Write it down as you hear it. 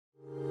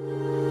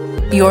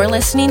You're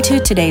listening to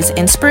today's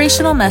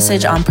inspirational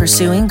message on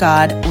pursuing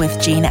God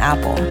with Gene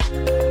Apple.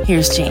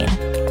 Here's Gene.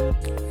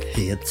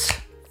 It's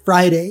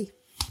Friday,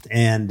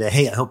 and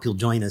hey, I hope you'll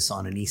join us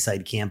on an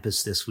Eastside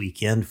campus this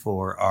weekend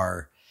for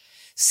our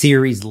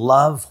series,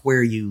 Love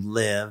Where You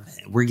Live.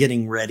 We're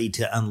getting ready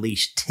to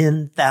unleash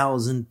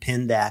 10,000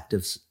 pinned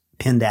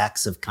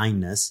acts of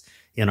kindness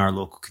in our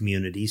local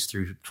communities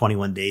through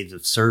 21 days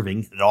of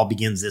serving. It all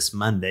begins this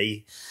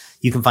Monday.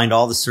 You can find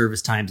all the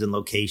service times and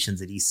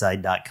locations at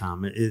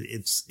eastside.com.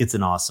 It's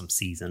an awesome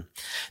season.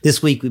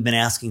 This week, we've been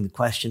asking the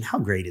question, how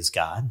great is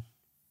God?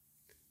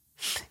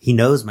 He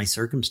knows my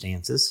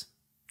circumstances.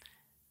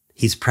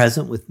 He's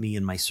present with me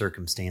in my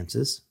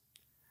circumstances.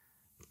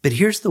 But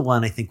here's the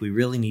one I think we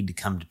really need to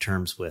come to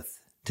terms with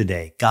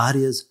today. God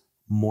is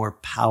more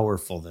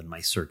powerful than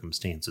my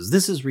circumstances.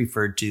 This is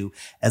referred to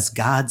as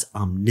God's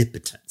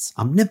omnipotence.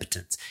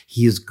 Omnipotence.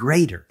 He is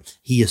greater.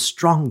 He is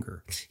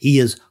stronger. He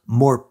is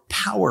more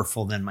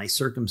powerful than my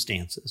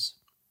circumstances.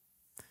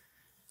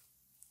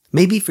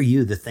 Maybe for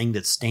you, the thing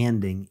that's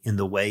standing in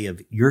the way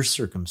of your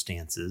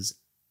circumstances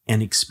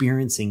and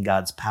experiencing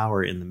God's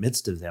power in the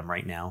midst of them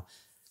right now,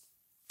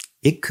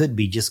 it could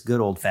be just good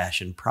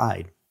old-fashioned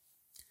pride.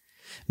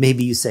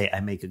 Maybe you say, I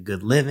make a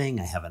good living,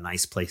 I have a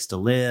nice place to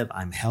live,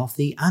 I'm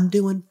healthy, I'm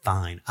doing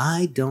fine,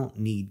 I don't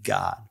need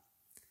God.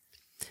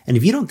 And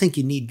if you don't think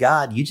you need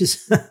God, you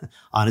just,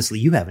 honestly,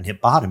 you haven't hit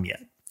bottom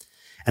yet.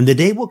 And the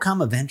day will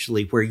come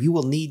eventually where you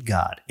will need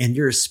God, and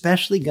you're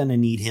especially going to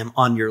need Him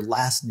on your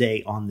last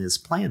day on this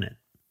planet.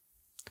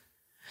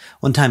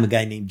 One time, a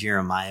guy named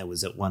Jeremiah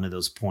was at one of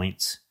those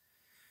points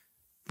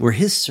where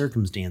his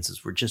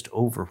circumstances were just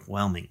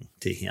overwhelming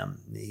to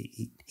him.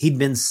 He'd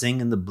been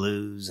singing the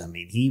blues. I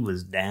mean, he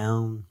was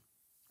down,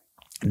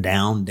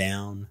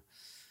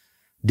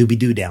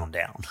 doobie-doo,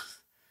 down.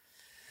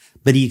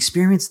 But he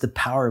experienced the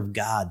power of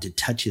God to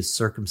touch his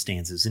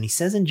circumstances. And he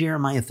says in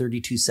Jeremiah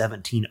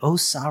 32:17, O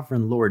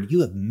sovereign Lord, you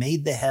have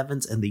made the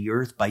heavens and the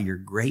earth by your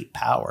great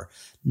power.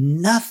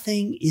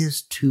 Nothing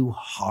is too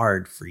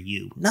hard for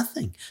you.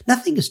 Nothing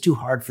is too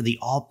hard for the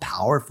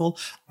all-powerful,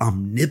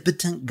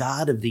 omnipotent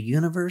God of the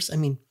universe. I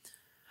mean,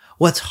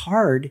 what's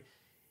hard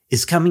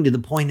is coming to the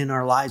point in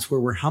our lives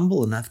where we're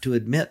humble enough to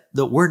admit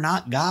that we're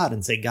not God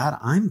and say, God,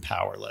 I'm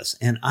powerless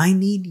and I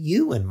need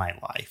you in my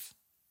life.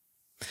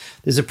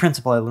 There's a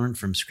principle I learned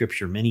from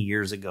Scripture many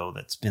years ago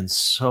that's been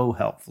so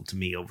helpful to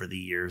me over the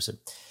years.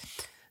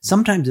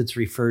 Sometimes it's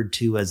referred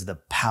to as the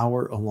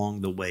power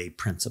along the way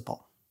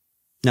principle.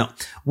 Now,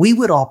 we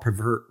would all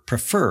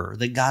prefer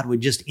that God would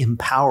just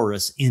empower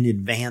us in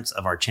advance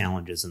of our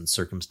challenges and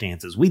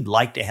circumstances. We'd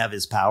like to have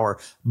His power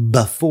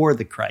before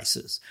the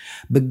crisis.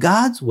 But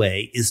God's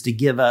way is to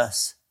give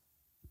us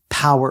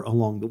power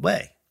along the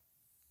way.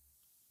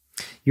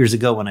 Years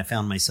ago, when I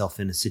found myself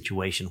in a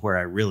situation where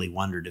I really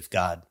wondered if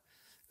God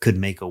could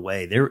make a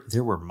way,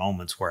 there were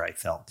moments where I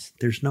felt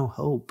there's no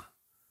hope.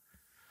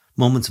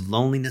 Moments of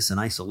loneliness and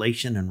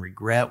isolation and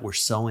regret were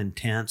so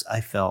intense. I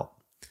felt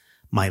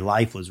my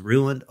life was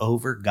ruined,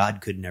 over.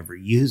 God could never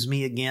use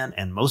me again.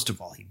 And most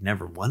of all, He'd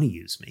never want to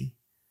use me.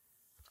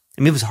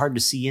 I mean, it was hard to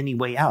see any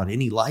way out,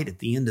 any light at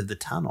the end of the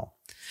tunnel.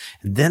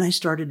 And then I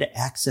started to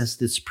access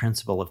this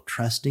principle of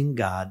trusting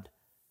God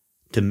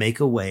to make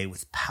a way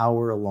with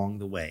power along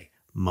the way,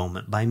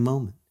 moment by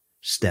moment,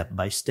 step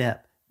by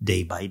step,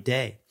 day by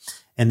day.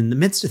 And in the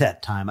midst of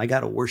that time, I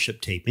got a worship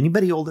tape.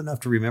 Anybody old enough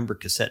to remember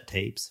cassette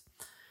tapes?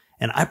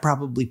 And I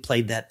probably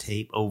played that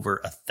tape over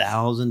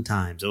 1,000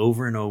 times,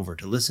 over and over,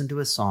 to listen to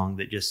a song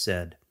that just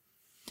said,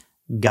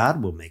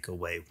 God will make a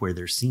way where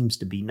there seems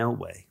to be no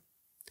way.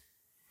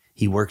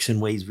 He works in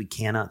ways we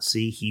cannot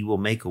see. He will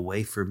make a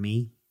way for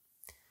me.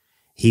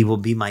 He will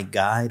be my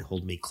guide,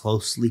 hold me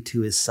closely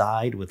to His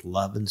side with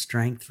love and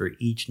strength for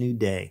each new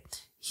day.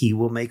 He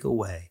will make a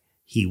way.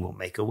 He will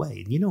make a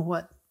way. And you know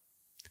what?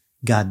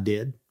 God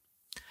did.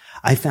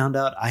 I found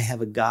out I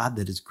have a God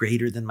that is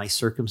greater than my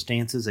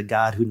circumstances, a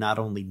God who not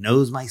only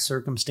knows my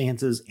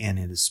circumstances and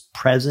is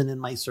present in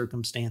my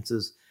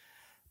circumstances,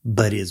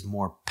 but is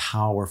more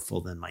powerful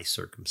than my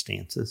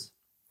circumstances.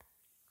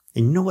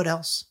 And you know what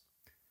else?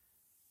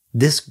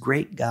 This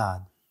great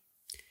God,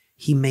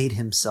 He made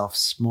Himself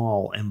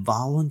small and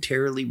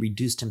voluntarily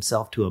reduced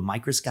Himself to a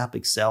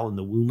microscopic cell in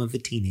the womb of a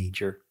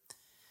teenager.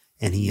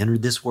 And He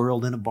entered this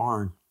world in a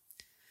barn.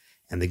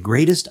 And the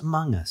greatest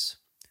among us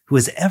who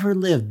has ever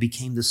lived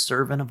became the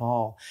servant of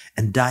all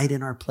and died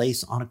in our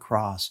place on a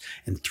cross,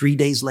 and 3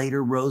 days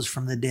later rose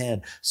from the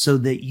dead so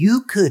that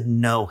you could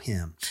know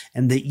Him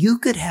and that you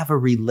could have a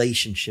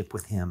relationship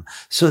with Him,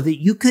 so that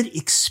you could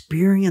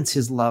experience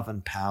His love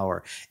and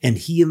power. And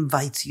He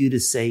invites you to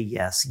say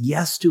yes,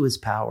 yes to His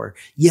power,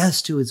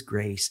 yes to His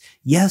grace,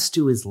 yes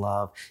to His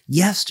love,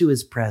 yes to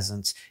His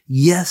presence,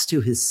 yes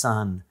to His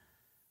Son,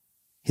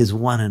 His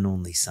one and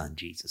only Son,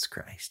 Jesus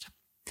Christ.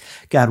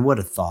 God, what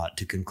a thought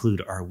to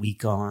conclude our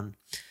week on,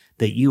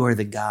 that you are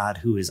the God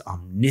who is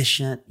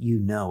omniscient. You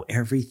know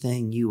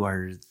everything. You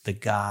are the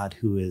God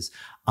who is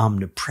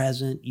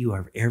omnipresent. You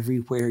are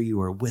everywhere.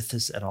 You are with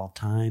us at all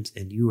times.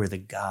 And you are the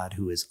God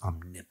who is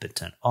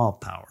omnipotent, all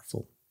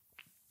powerful.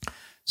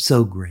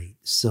 So great,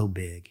 so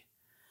big.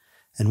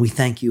 And we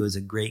thank you as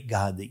a great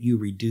God that you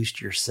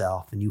reduced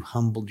yourself and you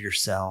humbled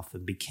yourself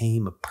and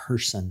became a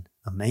person,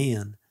 a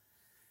man,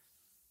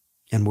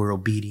 and were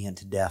obedient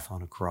to death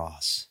on a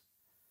cross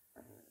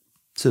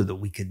so that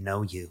we could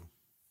know you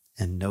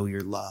and know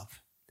your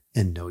love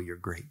and know your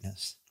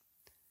greatness.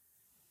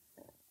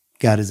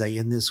 God, as I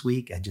end this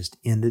week, I just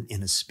end it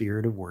in a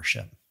spirit of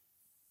worship.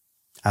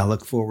 I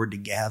look forward to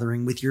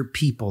gathering with your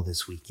people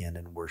this weekend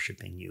and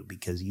worshiping you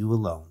because you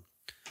alone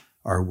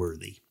are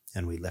worthy.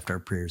 And we lift our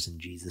prayers in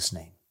Jesus'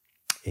 name.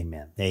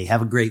 Amen. Hey,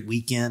 have a great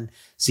weekend.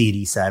 See you at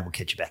Eastside. We'll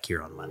catch you back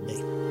here on Monday.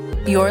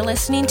 You're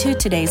listening to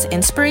today's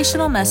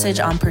inspirational message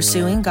on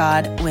Pursuing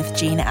God with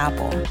Gene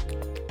Apple.